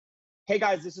Hey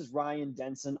guys, this is Ryan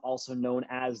Denson, also known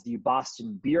as the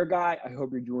Boston Beer Guy. I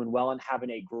hope you're doing well and having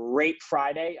a great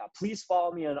Friday. Please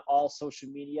follow me on all social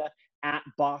media at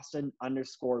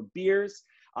Boston_beers.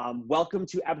 Welcome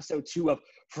to episode 2 of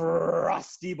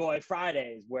Frosty Boi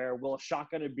Fridays, where we'll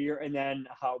shotgun a beer and then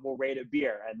we'll rate a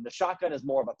beer. And the shotgun is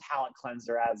more of a palate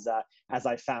cleanser, as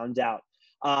I found out.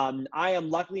 I am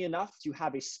lucky enough to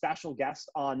have a special guest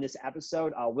on this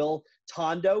episode, Will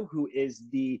Tondo, who is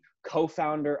the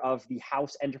co-founder of the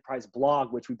House Enterprise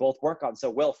blog, which we both work on.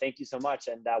 So, Will, thank you so much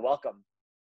and welcome.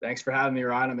 Thanks for having me,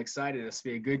 Ron. I'm excited. This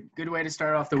will be a good way to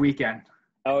start off the weekend.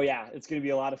 Oh, yeah, it's going to be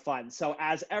a lot of fun. So,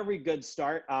 as every good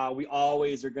start, we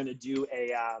always are going to do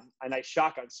a nice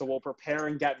shotgun. So, we'll prepare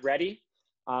and get ready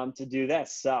to do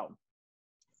this. So,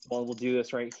 we'll do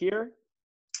this right here.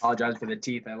 Apologize for the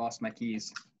teeth. I lost my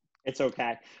keys. It's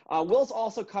okay. Will's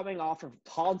also coming off of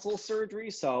tonsil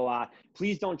surgery, so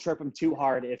please don't trip him too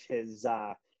hard if his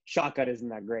shotgun isn't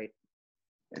that great.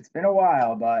 It's been a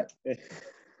while, but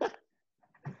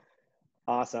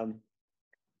awesome.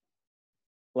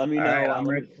 Let me know. Right, I'm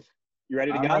ready. You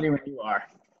ready to go? I'm ready when you are.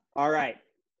 All right.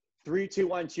 3, 2,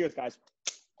 1. Cheers, guys.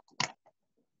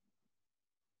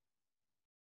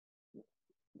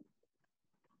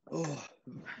 Oh.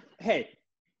 Hey.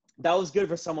 That was good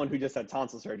for someone who just had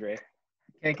tonsil surgery.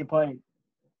 Can't complain.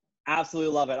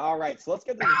 Absolutely love it. All right, so let's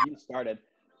get the review started.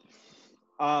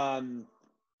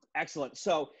 Excellent.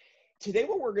 So today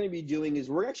what we're going to be doing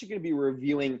is we're actually going to be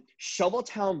reviewing Shovel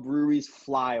Town Brewery's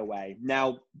Flyaway.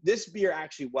 Now, this beer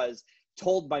actually was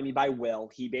told by Will.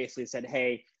 He basically said,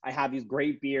 hey, I have these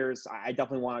great beers. I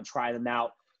definitely want to try them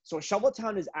out. So Shovel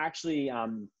Town is actually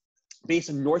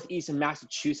based in northeastern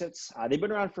Massachusetts. They've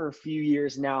been around for a few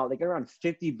years now. They got around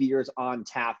 50 beers on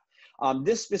tap.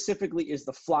 This specifically is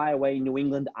the Flyaway New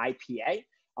England IPA.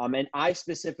 And I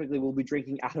specifically will be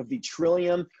drinking out of the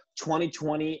Trillium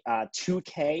 2020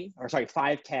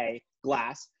 5K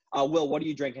glass. Will, what are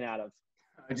you drinking out of?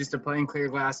 Just a plain clear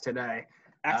glass today.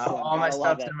 Excellent. All my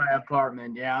stuff's in my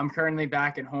apartment. Yeah, I'm currently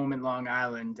back at home in Long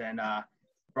Island and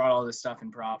brought all this stuff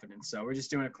in Providence. So we're just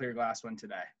doing a clear glass one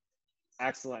today.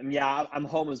 Excellent. Yeah, I'm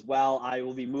home as well. I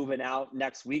will be moving out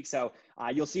next week, so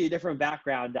you'll see a different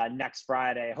background next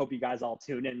Friday. I hope you guys all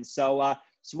tune in. So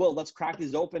Will, let's crack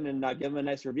these open and give them a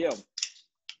nice review.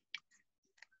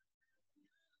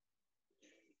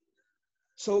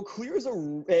 So it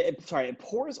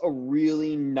pours a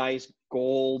really nice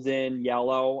golden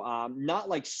yellow, not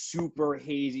like super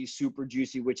hazy, super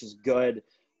juicy, which is good.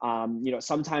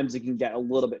 Sometimes it can get a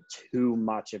little bit too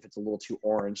much if it's a little too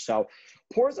orange. So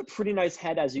pours a pretty nice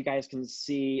head, as you guys can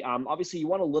see. Obviously you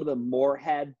want a little bit more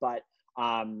head, but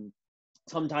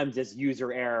sometimes it's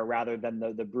user error rather than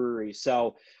the brewery.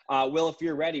 So Will, if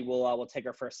you're ready, we'll take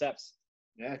our first sips.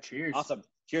 Yeah, cheers. Awesome.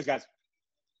 Cheers, guys.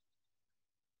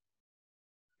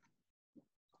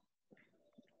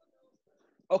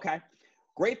 Okay.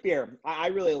 Great beer. I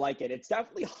really like it. It's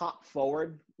definitely hop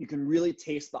forward. You can really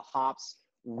taste the hops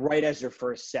right as your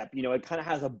first sip. It kind of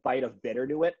has a bite of bitter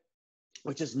to it,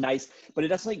 which is nice, but it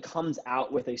definitely comes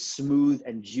out with a smooth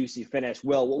and juicy finish.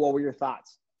 Will, what were your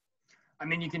thoughts? I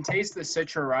mean, you can taste the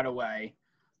Citra right away.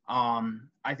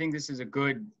 I think this is a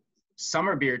good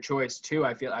summer beer choice too.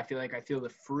 I feel the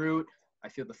fruit. I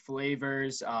feel the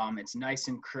flavors. It's nice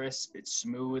and crisp. It's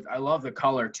smooth. I love the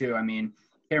color too. I mean,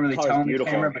 can't really tell on the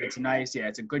camera, but it's nice. Yeah,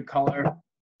 it's a good color.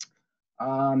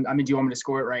 Do you want me to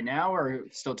score it right now or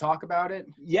still talk about it?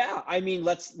 Yeah, I mean,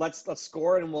 let's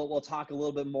score it and we'll talk a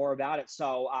little bit more about it.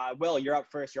 So, Will, you're up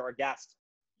first. You're our guest.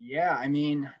 Yeah, I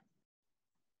mean,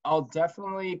 I'll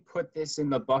definitely put this in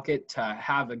the bucket to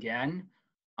have again.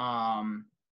 I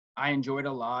enjoyed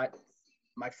a lot.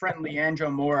 My friend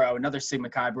Leandro Moro, another Sigma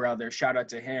Chi brother, shout out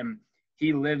to him.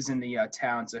 He lives in the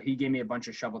town, so he gave me a bunch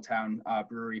of Shovel Town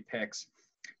Brewery picks.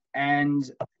 And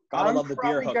gotta love the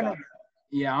beer hookup.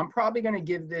 Yeah, I'm probably going to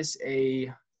give this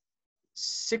a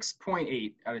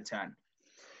 6.8 out of 10.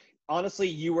 Honestly,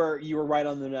 you were right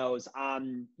on the nose.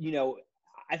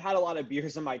 I've had a lot of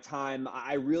beers in my time.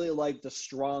 I really like the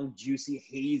strong, juicy,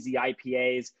 hazy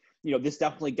IPAs. This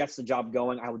definitely gets the job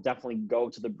going. I would definitely go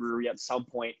to the brewery at some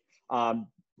point.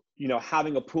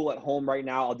 Having a pool at home right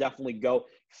now, I'll definitely go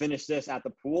finish this at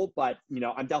the pool. But,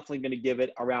 I'm definitely going to give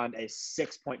it around a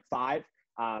 6.5.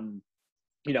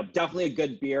 Definitely a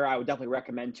good beer. I would definitely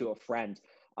recommend to a friend.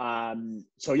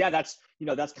 So yeah, that's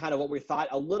kind of what we thought.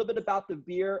 A little bit about the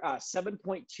beer,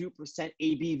 7.2%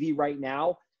 ABV right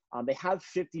now. They have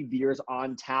 50 beers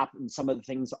on tap, and some of the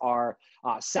things are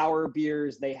sour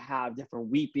beers. They have different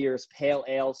wheat beers, pale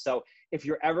ale. So if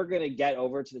you're ever going to get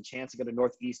over to the chance to go to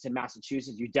northeastern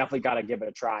Massachusetts, you definitely got to give it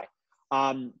a try.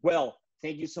 Will,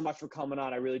 thank you so much for coming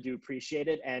on. I really do appreciate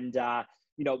it. And,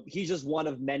 he's just one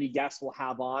of many guests we'll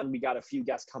have on. We got a few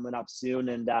guests coming up soon,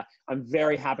 and I'm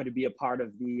very happy to be a part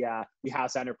of the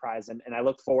House Enterprise, and I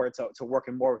look forward to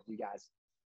working more with you guys.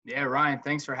 Yeah, Ryan,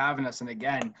 thanks for having us. And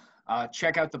again,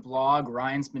 check out the blog.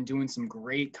 Ryan's been doing some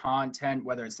great content,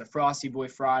 whether it's the Frosty Boi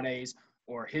Fridays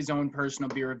or his own personal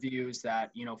beer reviews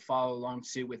that, follow along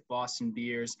suit with Boston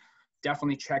beers.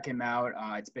 Definitely check him out.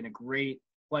 It's been a great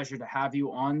pleasure to have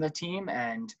you on the team,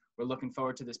 and we're looking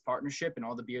forward to this partnership and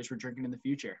all the beers we're drinking in the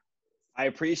future. I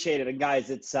appreciate it. And guys,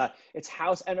 it's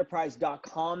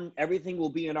houseenterprise.com. Everything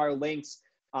will be in our links.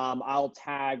 I'll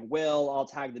tag Will, I'll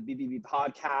tag the BBB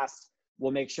podcast.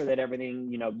 We'll make sure that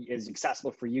everything, is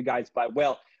accessible for you guys. But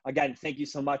Will, again, thank you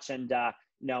so much. And,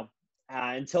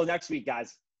 until next week,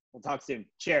 guys, we'll talk soon.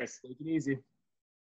 Cheers. Take it easy.